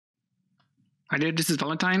Hi there, this is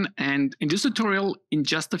Valentine, and in this tutorial, in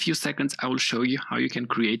just a few seconds, I will show you how you can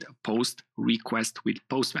create a post request with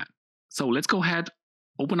Postman. So let's go ahead,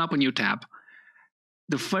 open up a new tab.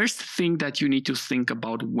 The first thing that you need to think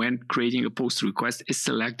about when creating a post request is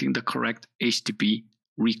selecting the correct HTTP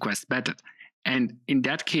request method. And in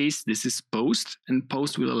that case, this is post, and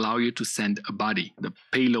post will allow you to send a body, the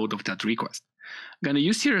payload of that request. I'm going to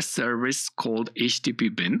use here a service called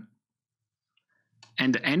HTTP bin.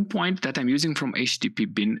 And the endpoint that I'm using from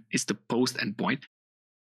HTTP bin is the post endpoint.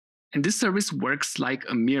 And this service works like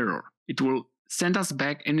a mirror. It will send us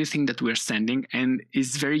back anything that we're sending and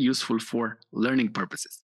is very useful for learning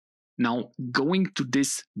purposes. Now, going to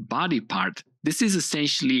this body part, this is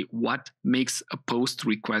essentially what makes a post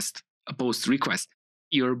request a post request,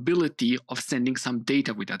 your ability of sending some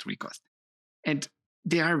data with that request. And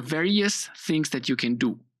there are various things that you can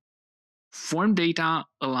do. Form data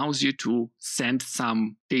allows you to send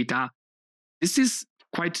some data. This is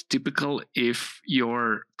quite typical if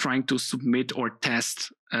you're trying to submit or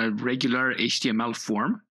test a regular HTML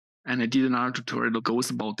form. And I did another tutorial that goes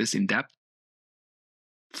about this in depth.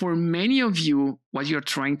 For many of you, what you're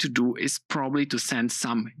trying to do is probably to send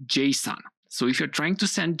some JSON. So if you're trying to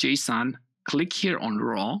send JSON, click here on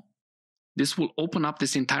raw. This will open up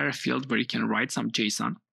this entire field where you can write some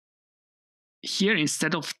JSON. Here,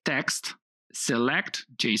 instead of text, select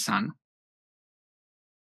JSON,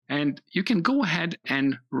 and you can go ahead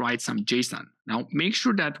and write some JSON. Now, make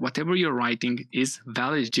sure that whatever you're writing is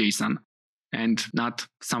valid JSON and not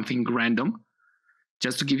something random.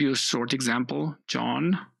 Just to give you a short example,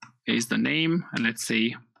 John is the name, and let's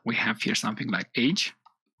say we have here something like age.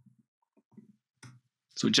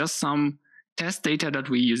 So just some test data that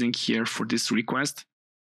we're using here for this request.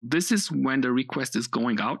 This is when the request is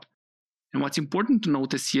going out. And what's important to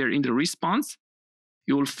notice here in the response,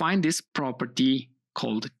 you will find this property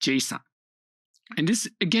called JSON. And this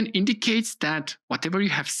again indicates that whatever you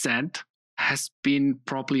have sent has been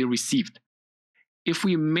properly received. If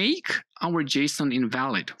we make our JSON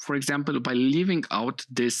invalid, for example, by leaving out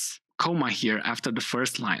this comma here after the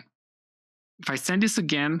first line, if I send this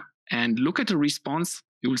again and look at the response,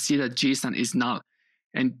 you will see that JSON is null.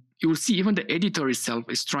 And you will see even the editor itself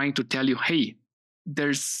is trying to tell you, hey,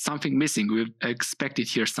 there's something missing. We've expected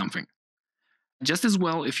here something. Just as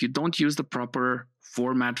well, if you don't use the proper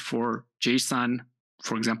format for JSON,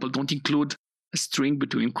 for example, don't include a string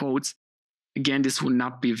between quotes, again, this will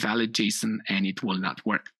not be valid JSON and it will not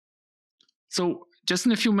work. So just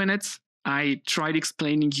in a few minutes, I tried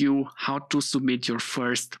explaining you how to submit your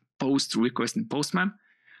first post request in Postman.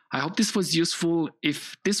 I hope this was useful.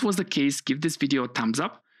 If this was the case, give this video a thumbs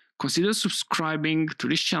up. Consider subscribing to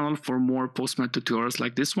this channel for more Postman tutorials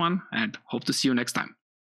like this one, and hope to see you next time.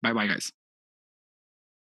 Bye bye, guys.